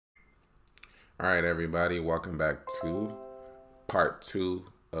All right, everybody, welcome back to part two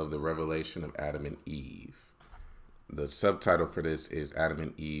of the revelation of Adam and Eve. The subtitle for this is Adam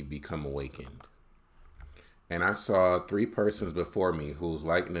and Eve Become Awakened. And I saw three persons before me whose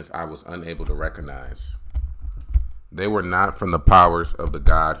likeness I was unable to recognize. They were not from the powers of the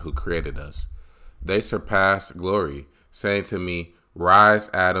God who created us. They surpassed glory, saying to me,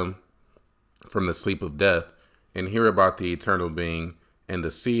 "Rise, Adam, from the sleep of death, and hear about the eternal being and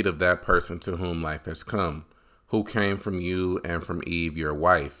the seed of that person to whom life has come, who came from you and from Eve, your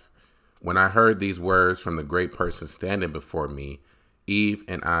wife." When I heard these words from the great person standing before me, Eve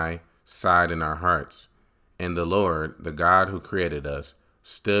and I sighed in our hearts. And the Lord, the God who created us,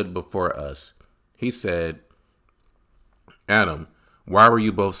 stood before us. He said, "Adam, why were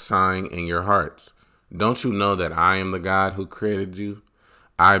you both sighing in your hearts? Don't you know that I am the God who created you?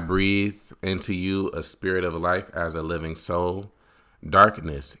 I breathe into you a spirit of life as a living soul."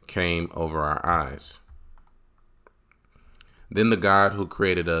 Darkness came over our eyes. Then the God who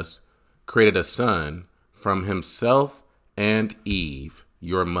created us created a son from himself and Eve,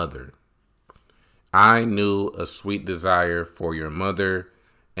 your mother. I knew a sweet desire for your mother,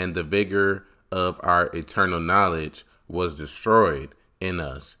 and the vigor of our eternal knowledge was destroyed in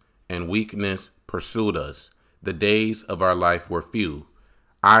us, and weakness pursued us. The days of our life were few.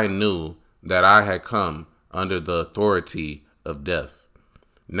 I knew that I had come under the authority of death.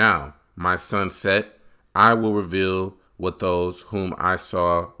 Now, my son Set, I will reveal what those whom I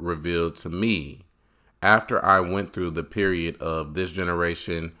saw revealed to me. After I went through the period of this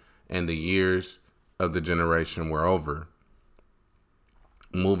generation and the years of the generation were over.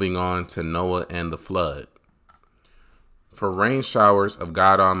 Moving on to Noah and the flood. For rain showers of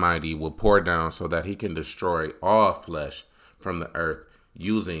God Almighty will pour down so that he can destroy all flesh from the earth,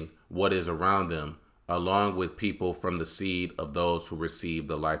 using what is around them, along with people from the seed of those who receive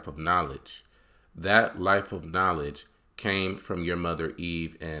the life of knowledge. That life of knowledge came from your mother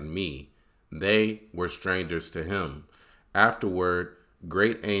Eve and me. They were strangers to him. Afterward,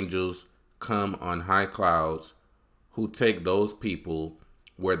 great angels come on high clouds who take those people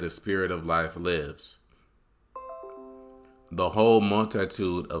where the spirit of life lives. The whole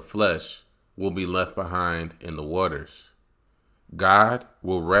multitude of flesh will be left behind in the waters. God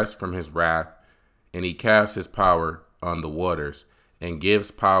will rest from his wrath, and he casts his power on the waters and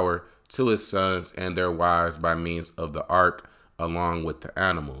gives power to his sons and their wives by means of the ark, along with the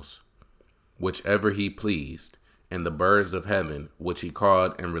animals, whichever he pleased, and the birds of heaven, which he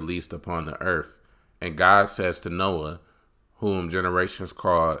called and released upon the earth. And God says to Noah, whom generations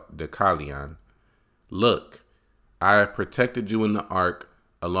call Decalion, "Look, I have protected you in the ark,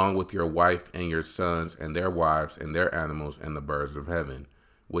 along with your wife and your sons and their wives and their animals and the birds of heaven,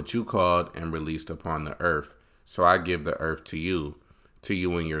 which you called and released upon the earth. So I give the earth to you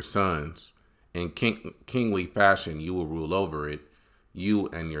and your sons. In kingly fashion you will rule over it, you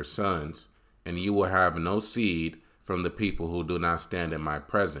and your sons, and you will have no seed from the people who do not stand in my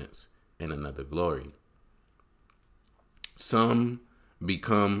presence in another glory. Some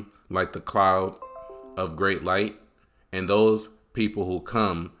become like the cloud of great light, and those people who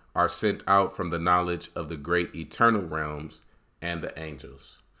come are sent out from the knowledge of the great eternal realms and the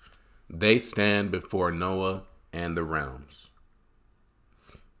angels. They stand before Noah and the realms.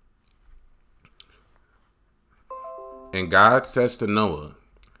 And God says to Noah,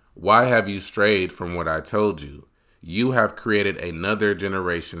 "Why have you strayed from what I told you? You have created another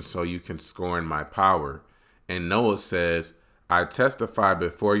generation so you can scorn my power." And Noah says, "I testify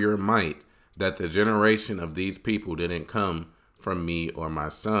before your might that the generation of these people didn't come from me or my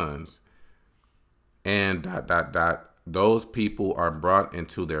sons." And ... Those people are brought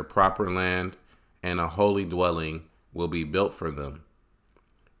into their proper land, and a holy dwelling will be built for them.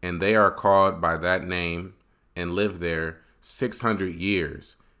 And they are called by that name and live there 600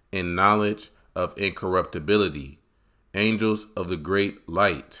 years in knowledge of incorruptibility. Angels of the great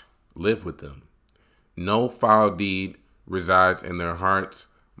light live with them. No foul deed resides in their hearts,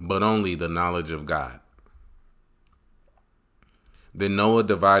 but only the knowledge of God. Then Noah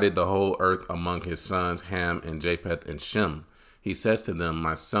divided the whole earth among his sons, Ham and Japheth and Shem. He says to them,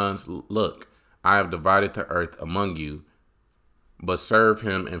 "My sons, look, I have divided the earth among you, but serve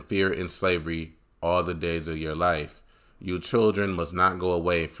him in fear and slavery all the days of your life. You children must not go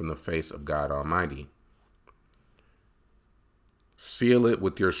away from the face of God Almighty. Seal it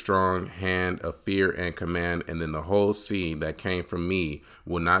with your strong hand of fear and command, and then the whole seed that came from me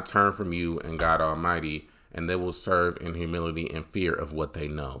will not turn from you and God Almighty, and they will serve in humility and fear of what they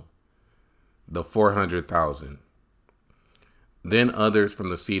know." The 400,000. Then others from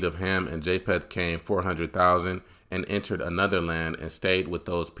the seed of Ham and Japheth came, 400,000, and entered another land and stayed with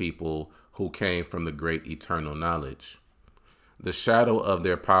those people who came from the great eternal knowledge. The shadow of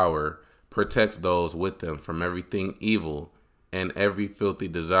their power protects those with them from everything evil and every filthy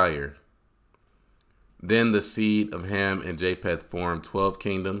desire. Then the seed of Ham and Japheth formed 12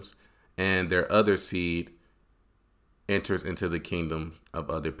 kingdoms, and their other seed enters into the kingdoms of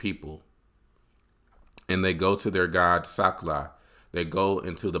other people. And they go to their god Sakla. They go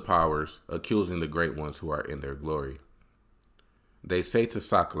into the powers, accusing the great ones who are in their glory. They say to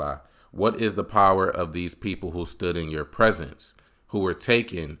Sakla, "What is the power of these people who stood in your presence, who were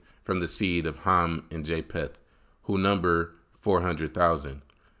taken from the seed of Ham and Japheth, who number 400,000?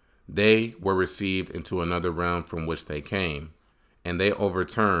 They were received into another realm from which they came, and they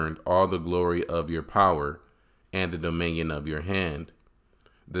overturned all the glory of your power and the dominion of your hand.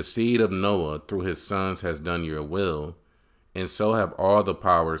 The seed of Noah through his sons has done your will, and so have all the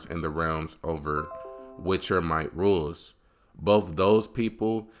powers and the realms over which your might rules. Both those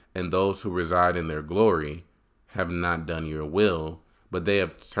people and those who reside in their glory have not done your will, but they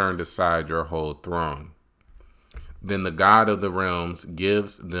have turned aside your whole throng." Then the God of the realms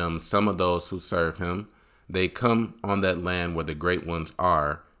gives them some of those who serve him. They come on that land where the great ones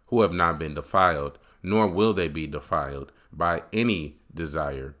are, who have not been defiled, nor will they be defiled by any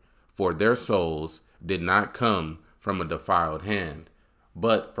desire, for their souls did not come from a defiled hand,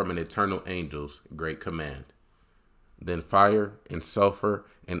 but from an eternal angel's great command. Then fire and sulfur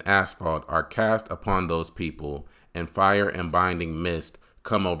and asphalt are cast upon those people, and fire and binding mist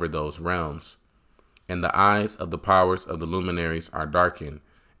come over those realms. And the eyes of the powers of the luminaries are darkened,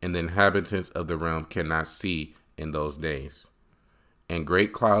 and the inhabitants of the realm cannot see in those days. And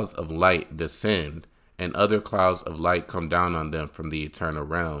great clouds of light descend, and other clouds of light come down on them from the eternal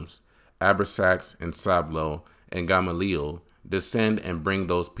realms. Abrasax and Sablo and Gamaliel descend and bring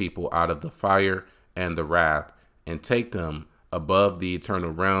those people out of the fire and the wrath, and take them above the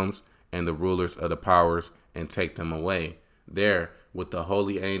eternal realms and the rulers of the powers, and take them away. There, with the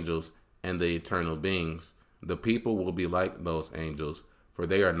holy angels and the eternal beings, the people will be like those angels, for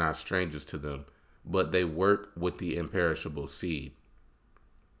they are not strangers to them, but they work with the imperishable seed.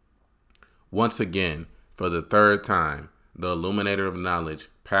 Once again, for the third time, the illuminator of knowledge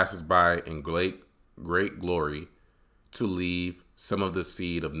passes by in great glory to leave some of the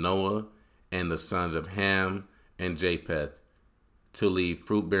seed of Noah and the sons of Ham and Japheth, to leave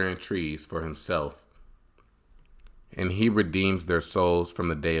fruit-bearing trees for himself. And he redeems their souls from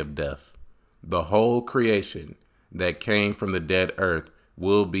the day of death. The whole creation that came from the dead earth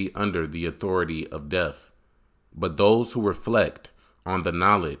will be under the authority of death. But those who reflect on the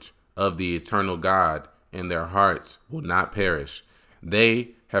knowledge of the eternal God in their hearts will not perish.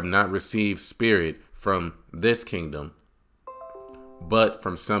 They have not received spirit from this kingdom, but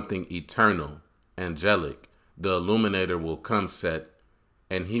from something eternal, angelic. The illuminator will come set,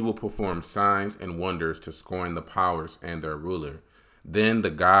 and he will perform signs and wonders to scorn the powers and their ruler. Then the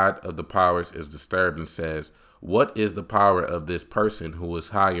God of the powers is disturbed and says, "What is the power of this person who is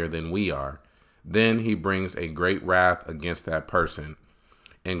higher than we are?" Then he brings a great wrath against that person.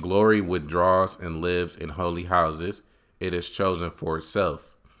 And glory withdraws and lives in holy houses. It is chosen for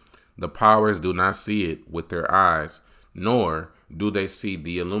itself. The powers do not see it with their eyes, nor do they see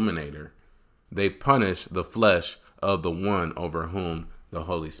the illuminator. They punish the flesh of the one over whom the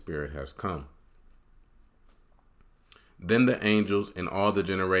Holy Spirit has come. Then the angels and all the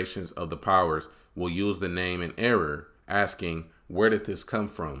generations of the powers will use the name in error, asking, "Where did this come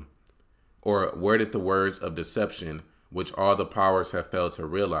from?" Or where did the words of deception, which all the powers have failed to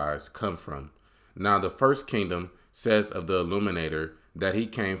realize, come from? Now the first kingdom says of the illuminator that he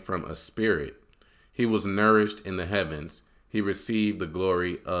came from a spirit. He was nourished in the heavens. He received the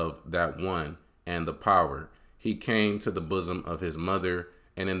glory of that one and the power. He came to the bosom of his mother,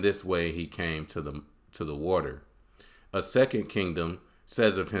 and in this way he came to the water. A second kingdom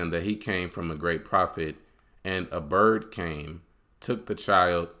says of him that he came from a great prophet, and a bird came, took the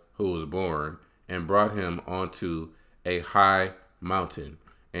child who was born, and brought him onto a high mountain,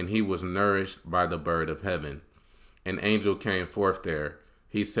 and he was nourished by the bird of heaven. An angel came forth there.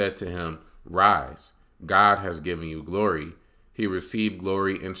 He said to him, "Rise, God has given you glory." He received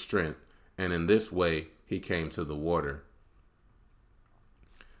glory and strength, and in this way he came to the water.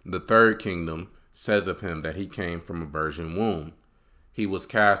 The third kingdom says of him that he came from a virgin womb. He was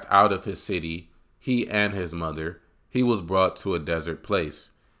cast out of his city, he and his mother. He was brought to a desert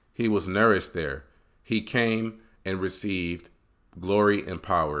place. He was nourished there. He came and received glory and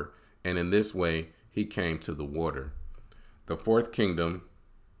power, and in this way he came to the water. The fourth kingdom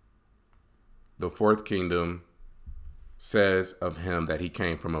says of him that he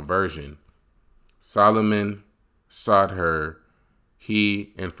came from a virgin. Solomon sought her,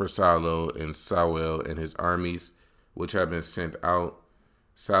 he and Pharsalo and Sawel and his armies, which have been sent out.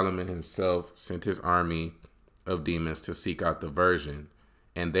 Solomon himself sent his army of demons to seek out the virgin,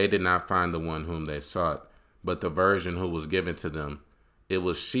 and they did not find the one whom they sought, but the virgin who was given to them. It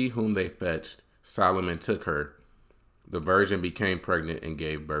was she whom they fetched. Solomon took her. The virgin became pregnant and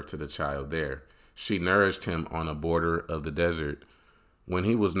gave birth to the child there. She nourished him on a border of the desert. When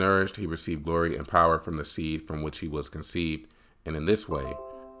he was nourished, he received glory and power from the seed from which he was conceived, and in this way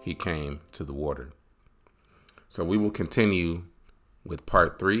he came to the water. So we will continue with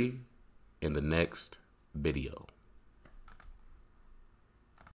part 3 in the next video.